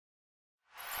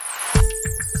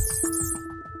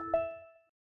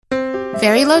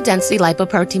Very low-density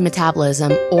lipoprotein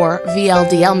metabolism, or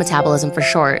VLDL metabolism for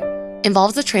short,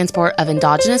 involves the transport of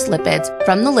endogenous lipids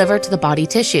from the liver to the body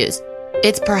tissues.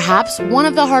 It's perhaps one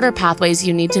of the harder pathways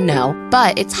you need to know,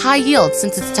 but it's high yield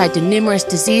since it's tied to numerous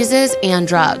diseases and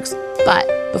drugs.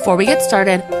 But before we get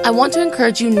started, I want to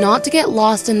encourage you not to get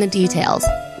lost in the details.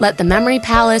 Let the memory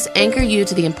palace anchor you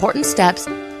to the important steps,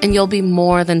 and you'll be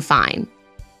more than fine.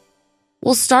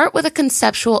 We'll start with a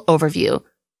conceptual overview.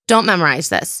 Don't memorize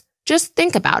this. Just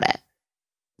think about it.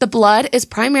 The blood is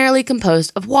primarily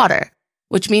composed of water,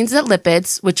 which means that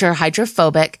lipids, which are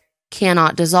hydrophobic,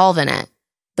 cannot dissolve in it.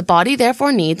 The body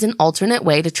therefore needs an alternate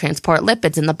way to transport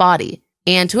lipids in the body.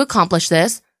 And to accomplish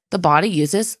this, the body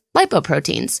uses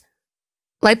lipoproteins.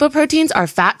 Lipoproteins are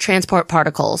fat transport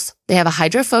particles. They have a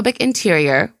hydrophobic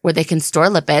interior where they can store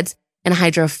lipids and a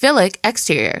hydrophilic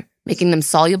exterior, making them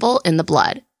soluble in the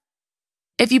blood.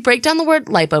 If you break down the word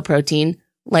lipoprotein,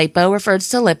 lipo refers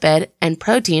to lipid and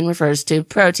protein refers to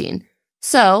protein.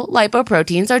 So,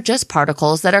 lipoproteins are just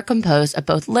particles that are composed of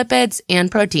both lipids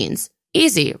and proteins.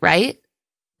 Easy, right?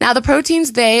 Now, the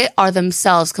proteins they are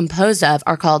themselves composed of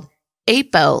are called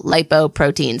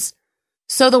apolipoproteins.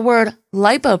 So the word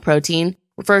lipoprotein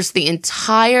refers to the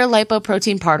entire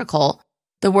lipoprotein particle.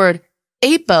 The word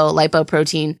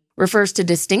apolipoprotein refers to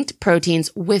distinct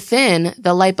proteins within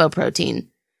the lipoprotein.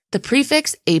 The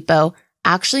prefix apo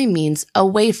actually means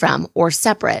away from or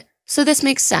separate, so this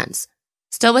makes sense.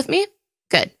 Still with me?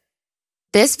 Good.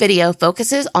 This video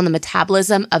focuses on the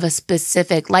metabolism of a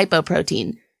specific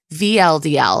lipoprotein,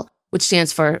 VLDL, which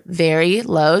stands for very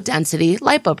low density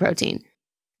lipoprotein.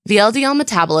 VLDL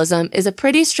metabolism is a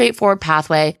pretty straightforward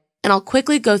pathway, and I'll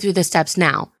quickly go through the steps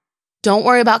now. Don't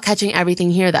worry about catching everything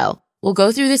here though. We'll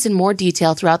go through this in more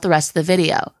detail throughout the rest of the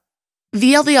video.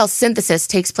 VLDL synthesis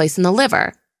takes place in the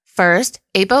liver. First,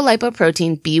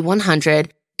 apolipoprotein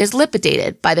B-100 is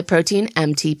lipidated by the protein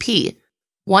MTP.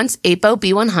 Once Apo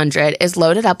B-100 is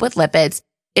loaded up with lipids,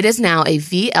 it is now a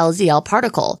VLDL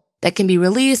particle that can be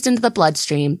released into the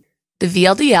bloodstream. The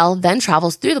VLDL then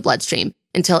travels through the bloodstream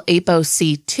until Apo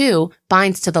C-II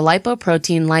binds to the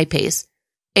lipoprotein lipase.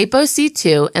 Apo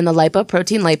C-II and the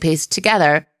lipoprotein lipase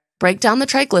together break down the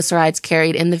triglycerides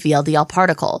carried in the VLDL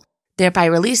particle, thereby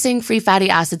releasing free fatty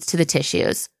acids to the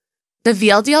tissues. The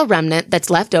VLDL remnant that's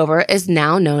left over is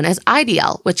now known as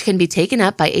IDL, which can be taken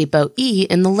up by Apo E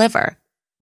in the liver.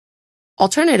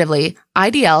 Alternatively,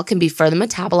 IDL can be further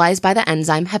metabolized by the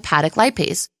enzyme hepatic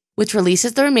lipase, which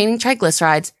releases the remaining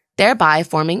triglycerides, thereby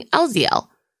forming LDL.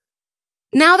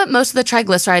 Now that most of the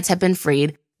triglycerides have been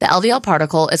freed, the LDL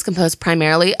particle is composed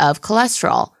primarily of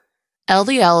cholesterol.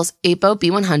 LDL's Apo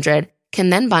B-100 can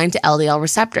then bind to LDL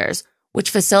receptors,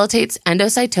 which facilitates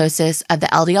endocytosis of the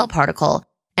LDL particle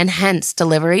and hence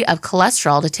delivery of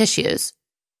cholesterol to tissues.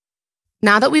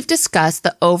 Now that we've discussed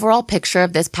the overall picture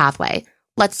of this pathway,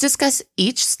 let's discuss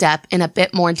each step in a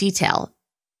bit more detail.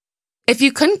 If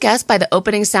you couldn't guess by the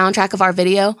opening soundtrack of our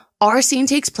video, our scene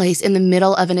takes place in the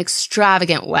middle of an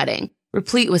extravagant wedding,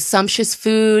 replete with sumptuous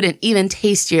food and even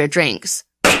tastier drinks.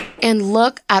 And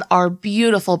look at our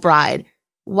beautiful bride.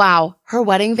 Wow, her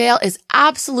wedding veil is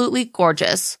absolutely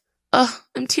gorgeous. Ugh,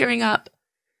 I'm tearing up.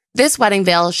 This wedding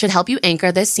veil should help you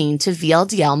anchor this scene to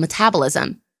VLDL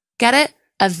metabolism. Get it?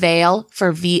 A veil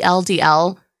for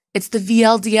VLDL. It's the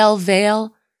VLDL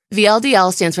veil.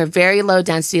 VLDL stands for very low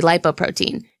density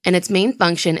lipoprotein, and its main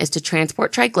function is to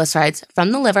transport triglycerides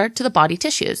from the liver to the body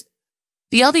tissues.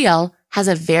 VLDL has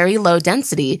a very low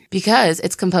density because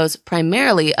it's composed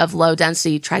primarily of low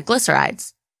density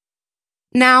triglycerides.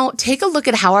 Now, take a look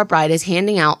at how our bride is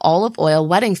handing out olive oil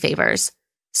wedding favors.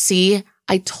 See,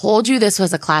 I told you this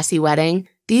was a classy wedding.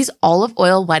 These olive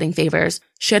oil wedding favors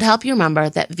should help you remember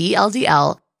that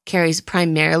VLDL carries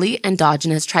primarily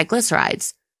endogenous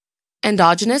triglycerides.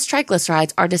 Endogenous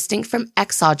triglycerides are distinct from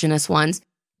exogenous ones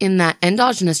in that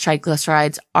endogenous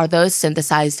triglycerides are those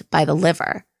synthesized by the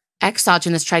liver.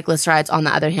 Exogenous triglycerides, on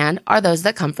the other hand, are those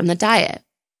that come from the diet.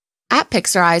 At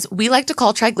Pixarize, we like to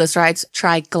call triglycerides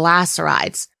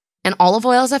triglycerides, and olive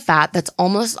oil is a fat that's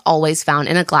almost always found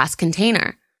in a glass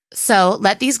container. So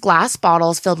let these glass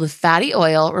bottles filled with fatty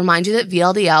oil remind you that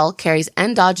VLDL carries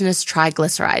endogenous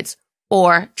triglycerides,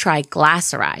 or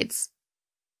triglycerides.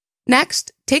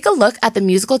 Next, take a look at the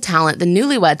musical talent the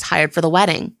newlyweds hired for the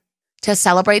wedding. To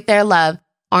celebrate their love,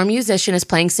 our musician is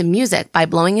playing some music by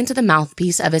blowing into the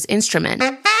mouthpiece of his instrument.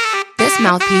 This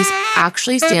mouthpiece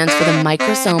actually stands for the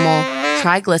microsomal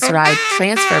triglyceride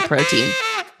transfer protein,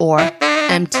 or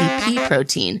MTP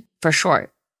protein for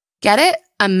short. Get it?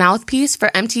 A mouthpiece for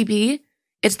MTP?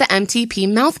 It's the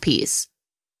MTP mouthpiece.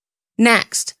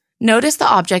 Next, notice the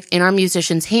object in our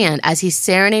musician's hand as he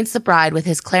serenades the bride with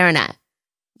his clarinet.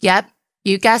 Yep,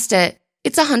 You guessed it.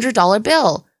 It's a $100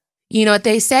 bill. You know what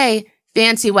they say?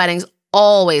 Fancy weddings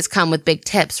always come with big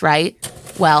tips, right?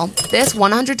 Well, this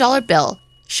 $100 bill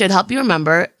should help you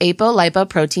remember Apo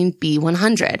lipoprotein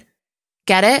B-100.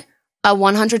 Get it? A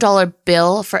 $100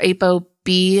 bill for Apo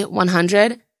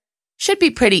B-100 should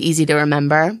be pretty easy to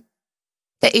remember.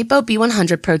 The Apo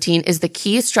B-100 protein is the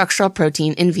key structural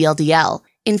protein in VLDL.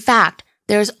 In fact,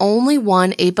 there's only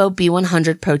one Apo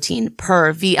B-100 protein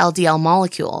per VLDL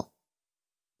molecule.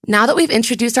 Now that we've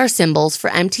introduced our symbols for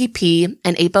MTP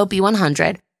and Apo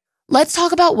B-100, let's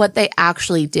talk about what they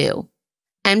actually do.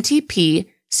 MTP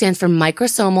stands for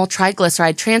microsomal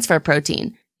triglyceride transfer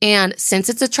protein, and since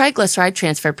it's a triglyceride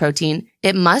transfer protein,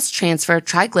 it must transfer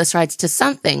triglycerides to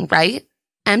something, right?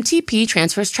 MTP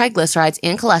transfers triglycerides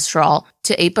and cholesterol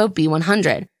to Apo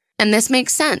B-100, and this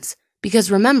makes sense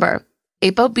because remember,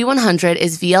 Apo B-100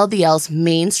 is VLDL's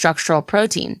main structural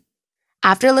protein.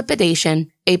 After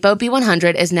lipidation, Apo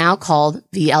B-100 is now called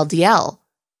VLDL,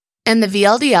 and the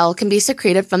VLDL can be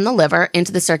secreted from the liver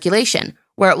into the circulation,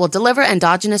 where it will deliver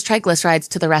endogenous triglycerides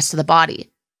to the rest of the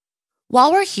body.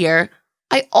 While we're here,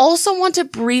 I also want to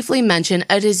briefly mention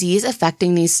a disease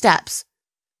affecting these steps.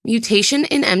 Mutation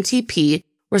in MTP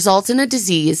results in a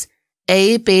disease,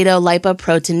 A-beta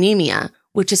lipoproteinemia,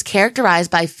 which is characterized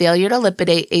by failure to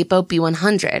lipidate Apo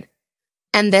B-100,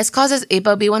 and this causes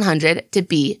Apo B-100 to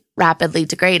be rapidly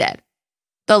degraded.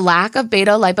 The lack of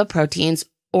beta lipoproteins,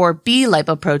 or B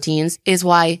lipoproteins, is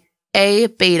why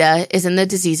A-beta is in the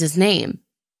disease's name.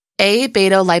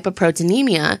 A-beta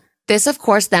lipoproteinemia, this of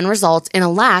course then results in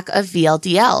a lack of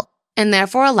VLDL, and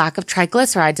therefore a lack of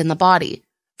triglycerides in the body.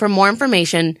 For more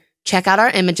information, check out our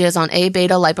images on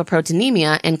A-beta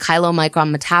lipoproteinemia and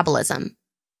chylomicron metabolism.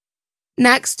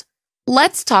 Next,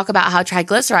 let's talk about how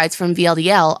triglycerides from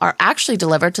VLDL are actually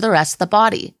delivered to the rest of the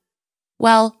body.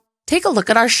 Well, take a look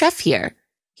at our chef here.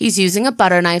 He's using a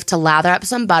butter knife to lather up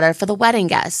some butter for the wedding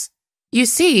guests. You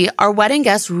see, our wedding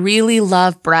guests really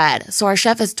love bread, so our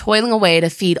chef is toiling away to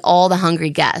feed all the hungry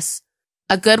guests.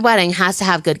 A good wedding has to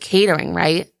have good catering,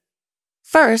 right?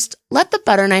 First, let the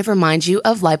butter knife remind you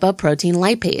of lipoprotein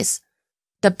lipase.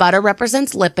 The butter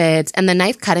represents lipids, and the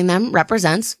knife cutting them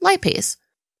represents lipase.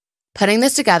 Putting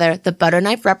this together, the butter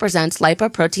knife represents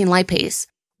lipoprotein lipase,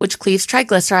 which cleaves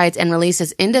triglycerides and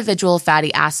releases individual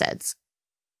fatty acids.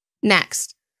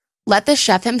 Next, let the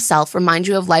chef himself remind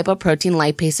you of lipoprotein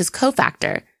lipase's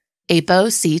cofactor, Apo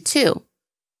C-II.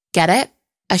 Get it?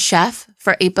 A chef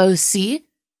for Apo C?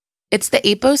 It's the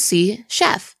Apo C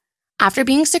chef. After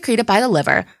being secreted by the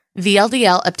liver,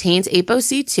 VLDL obtains Apo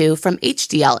C-II from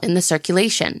HDL in the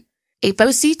circulation.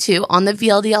 Apo C-II on the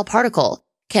VLDL particle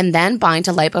can then bind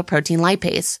to lipoprotein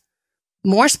lipase.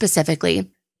 More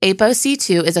specifically, Apo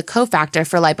C-II is a cofactor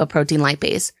for lipoprotein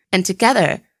lipase, and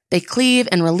together, they cleave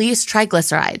and release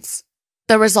triglycerides.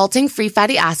 The resulting free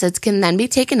fatty acids can then be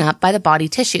taken up by the body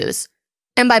tissues.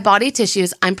 And by body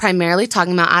tissues, I'm primarily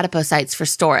talking about adipocytes for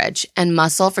storage and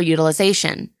muscle for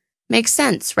utilization. Makes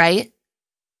sense, right?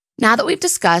 Now that we've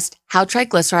discussed how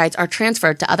triglycerides are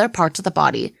transferred to other parts of the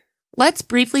body, let's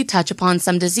briefly touch upon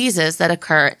some diseases that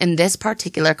occur in this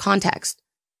particular context.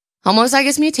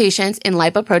 Homozygous mutations in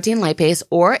lipoprotein lipase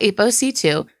or Apo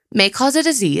C-II may cause a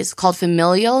disease called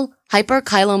familial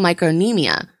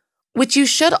hyperchylomicronemia, which you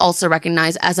should also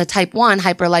recognize as a type 1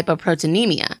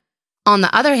 hyperlipoproteinemia. On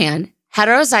the other hand,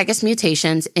 heterozygous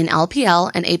mutations in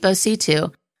LPL and Apo C-II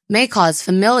may cause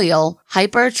familial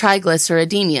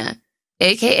hypertriglyceridemia,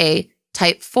 aka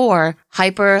type 4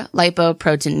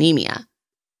 hyperlipoproteinemia.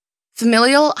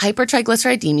 Familial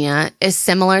hypertriglyceridemia is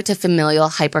similar to familial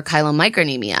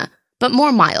hyperchylomicronemia, but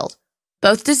more mild.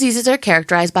 Both diseases are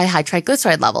characterized by high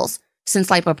triglyceride levels, since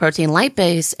lipoprotein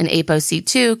lipase and Apo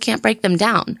C-II can't break them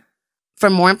down. For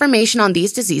more information on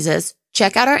these diseases,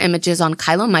 check out our images on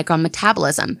chylomicron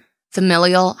metabolism,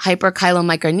 familial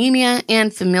hyperchylomicronemia,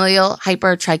 and familial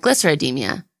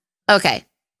hypertriglyceridemia. Okay,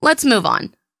 let's move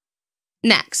on.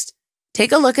 Next,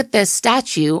 take a look at this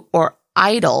statue or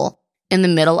idol in the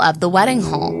middle of the wedding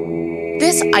hall.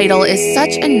 This idol is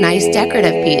such a nice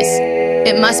decorative piece.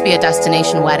 It must be a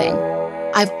destination wedding.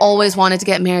 I've always wanted to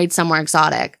get married somewhere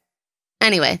exotic.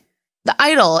 Anyway, the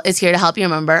idol is here to help you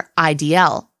remember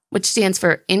IDL, which stands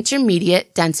for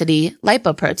intermediate density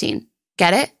lipoprotein.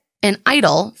 Get it? An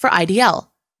idol for IDL.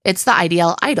 It's the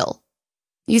IDL idol.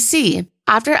 You see,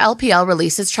 after LPL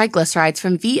releases triglycerides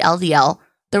from VLDL,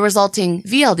 the resulting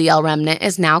VLDL remnant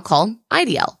is now called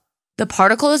IDL. The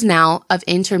particle is now of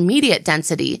intermediate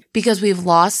density because we've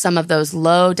lost some of those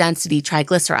low-density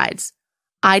triglycerides.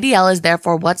 IDL is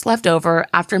therefore what's left over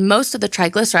after most of the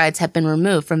triglycerides have been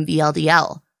removed from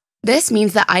VLDL. This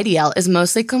means that IDL is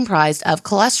mostly comprised of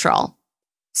cholesterol.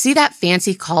 See that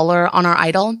fancy collar on our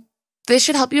idol? This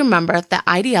should help you remember that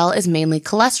IDL is mainly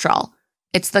cholesterol.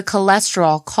 It's the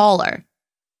cholesterol collar.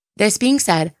 This being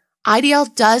said,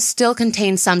 IDL does still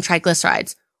contain some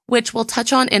triglycerides, which we'll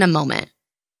touch on in a moment.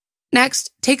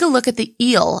 Next, take a look at the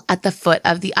eel at the foot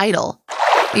of the idol.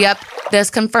 Yep, this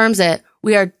confirms it.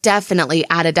 We are definitely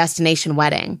at a destination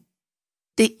wedding.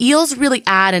 The eels really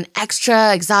add an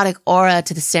extra exotic aura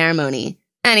to the ceremony.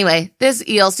 Anyway, this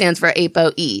eel stands for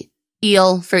Apo E.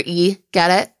 Eel for E,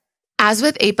 get it? As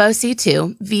with Apo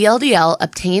C-II, VLDL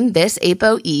obtained this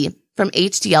Apo E from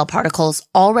HDL particles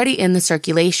already in the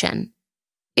circulation.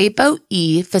 Apo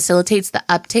E facilitates the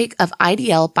uptake of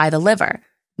IDL by the liver,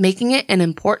 making it an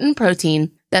important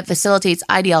protein that facilitates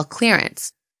IDL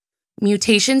clearance.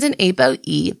 Mutations in Apo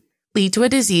E lead to a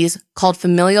disease called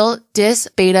familial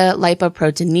dis-beta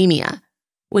lipoproteinemia,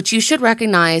 which you should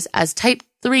recognize as type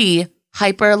 3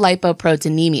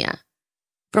 hyperlipoproteinemia.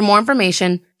 For more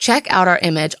information, check out our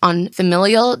image on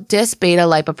familial dis-beta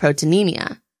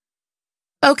lipoproteinemia.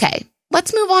 Okay,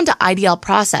 let's move on to IDL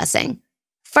processing.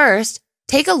 First,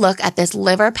 take a look at this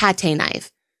liver pate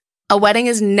knife. A wedding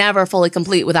is never fully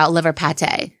complete without liver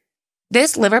pate.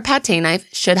 This liver pate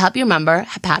knife should help you remember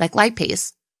hepatic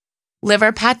lipase.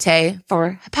 Liver pate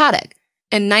for hepatic,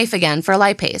 and knife again for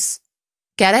lipase.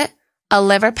 Get it? A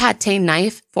liver pate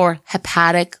knife for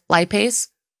hepatic lipase?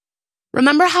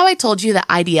 Remember how I told you that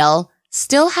IDL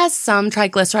still has some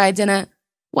triglycerides in it?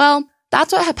 Well,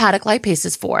 that's what hepatic lipase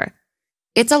is for.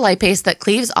 It's a lipase that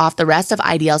cleaves off the rest of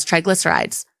IDL's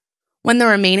triglycerides. When the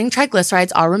remaining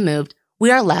triglycerides are removed,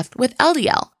 we are left with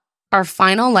LDL, our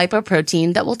final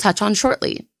lipoprotein that we'll touch on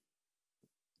shortly.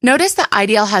 Notice that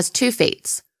IDL has two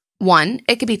fates. 1,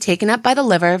 it could be taken up by the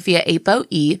liver via Apo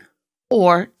E,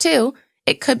 or 2,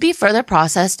 it could be further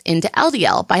processed into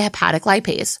LDL by hepatic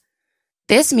lipase.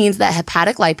 This means that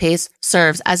hepatic lipase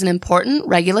serves as an important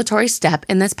regulatory step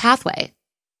in this pathway.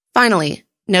 Finally,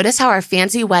 notice how our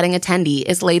fancy wedding attendee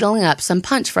is ladling up some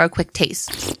punch for a quick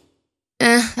taste.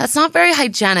 That's not very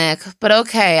hygienic, but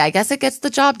okay, I guess it gets the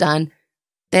job done.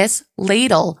 This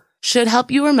ladle should help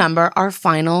you remember our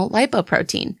final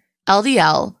lipoprotein,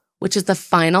 LDL, which is the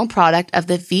final product of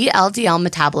the VLDL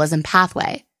metabolism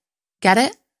pathway. Get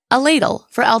it? A ladle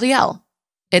for LDL.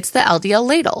 It's the LDL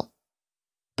ladle.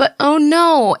 But oh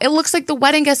no, it looks like the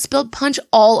wedding guest spilled punch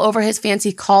all over his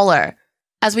fancy collar.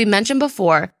 As we mentioned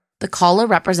before, the collar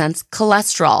represents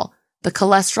cholesterol, the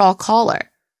cholesterol collar.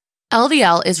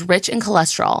 LDL is rich in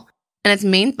cholesterol, and its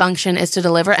main function is to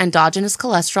deliver endogenous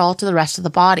cholesterol to the rest of the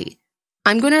body.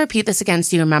 I'm going to repeat this again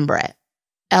so you remember it.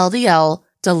 LDL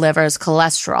delivers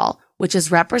cholesterol, which is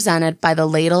represented by the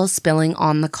ladle spilling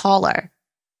on the collar.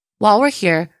 While we're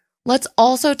here, let's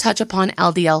also touch upon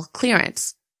LDL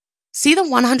clearance. See the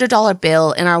 $100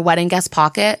 bill in our wedding guest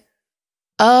pocket?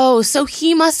 Oh, so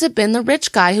he must have been the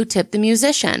rich guy who tipped the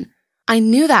musician. I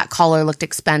knew that collar looked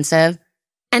expensive.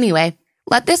 Anyway,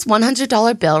 let this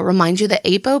 $100 bill remind you that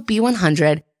Apo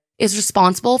B-100 is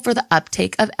responsible for the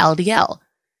uptake of LDL.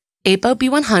 Apo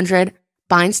B-100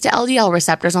 binds to LDL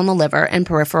receptors on the liver and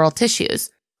peripheral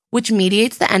tissues, which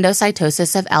mediates the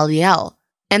endocytosis of LDL.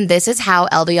 And this is how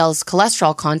LDL's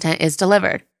cholesterol content is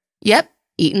delivered. Yep,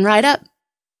 eaten right up.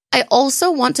 I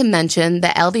also want to mention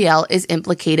that LDL is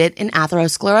implicated in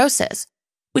atherosclerosis,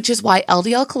 which is why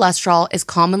LDL cholesterol is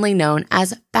commonly known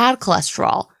as bad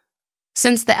cholesterol.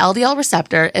 Since the LDL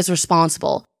receptor is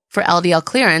responsible for LDL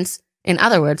clearance, in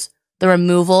other words, the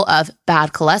removal of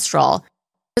bad cholesterol,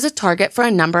 is a target for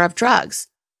a number of drugs.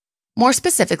 More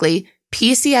specifically,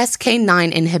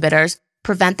 PCSK9 inhibitors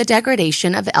prevent the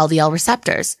degradation of LDL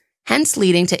receptors, hence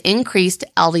leading to increased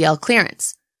LDL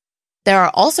clearance. There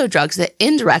are also drugs that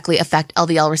indirectly affect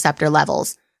LDL receptor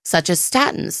levels, such as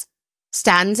statins.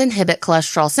 Statins inhibit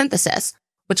cholesterol synthesis,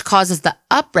 which causes the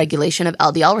upregulation of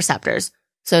LDL receptors,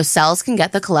 so cells can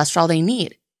get the cholesterol they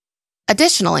need.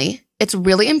 Additionally, it's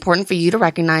really important for you to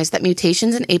recognize that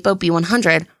mutations in Apo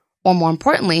B-100, or more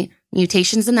importantly,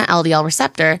 mutations in the LDL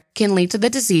receptor, can lead to the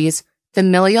disease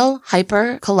familial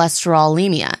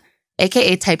hypercholesterolemia,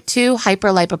 aka type 2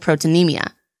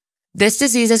 hyperlipoproteinemia. This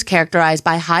disease is characterized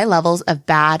by high levels of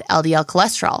bad LDL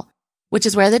cholesterol, which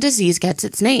is where the disease gets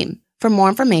its name. For more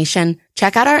information,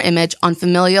 check out our image on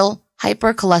familial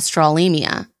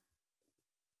hypercholesterolemia.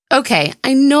 Okay,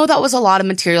 I know that was a lot of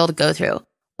material to go through.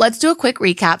 Let's do a quick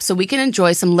recap so we can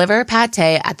enjoy some liver pate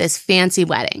at this fancy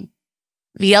wedding.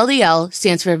 VLDL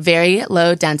stands for very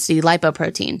low density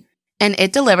lipoprotein, and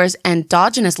it delivers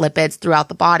endogenous lipids throughout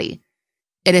the body.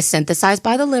 It is synthesized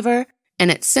by the liver, and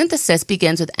its synthesis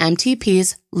begins with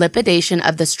MTP's lipidation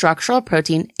of the structural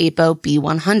protein Apo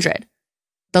B-100.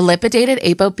 The lipidated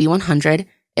Apo B-100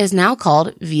 is now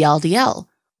called VLDL,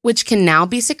 which can now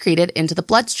be secreted into the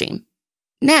bloodstream.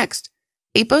 Next,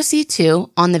 Apo C-II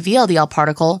on the VLDL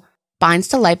particle binds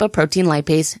to lipoprotein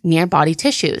lipase near body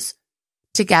tissues.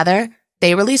 Together,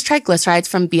 they release triglycerides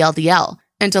from VLDL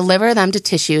and deliver them to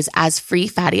tissues as free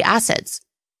fatty acids.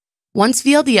 Once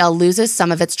VLDL loses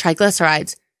some of its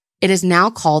triglycerides, it is now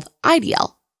called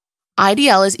IDL.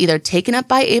 IDL is either taken up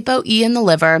by Apo E in the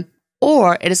liver,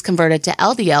 or it is converted to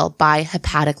LDL by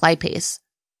hepatic lipase.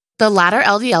 The latter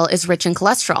LDL is rich in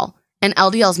cholesterol, and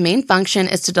LDL's main function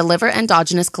is to deliver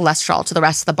endogenous cholesterol to the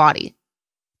rest of the body.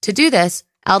 To do this,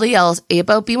 LDL's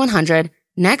Apo B-100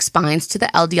 next binds to the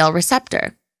LDL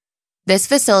receptor. This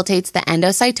facilitates the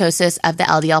endocytosis of the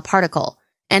LDL particle,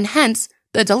 and hence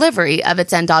the delivery of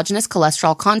its endogenous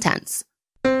cholesterol contents.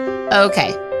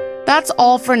 Okay, that's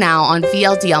all for now on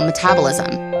VLDL metabolism.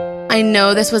 I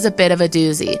know this was a bit of a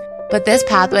doozy, but this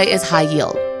pathway is high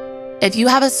yield. If you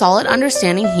have a solid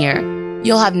understanding here,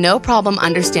 you'll have no problem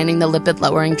understanding the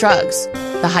lipid-lowering drugs,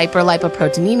 the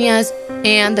hyperlipoproteinemias,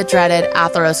 and the dreaded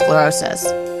atherosclerosis.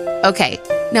 Okay,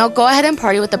 now go ahead and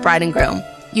party with the bride and groom.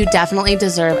 You definitely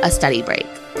deserve a study break.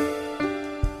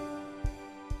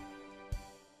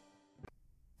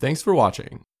 Thanks for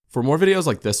watching. For more videos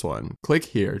like this one, click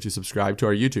here to subscribe to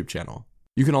our YouTube channel.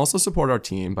 You can also support our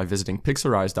team by visiting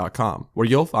pixorize.com, where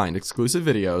you'll find exclusive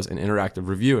videos and interactive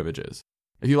review images.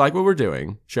 If you like what we're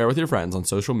doing, share with your friends on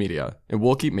social media, and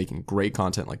we'll keep making great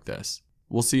content like this.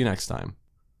 We'll see you next time.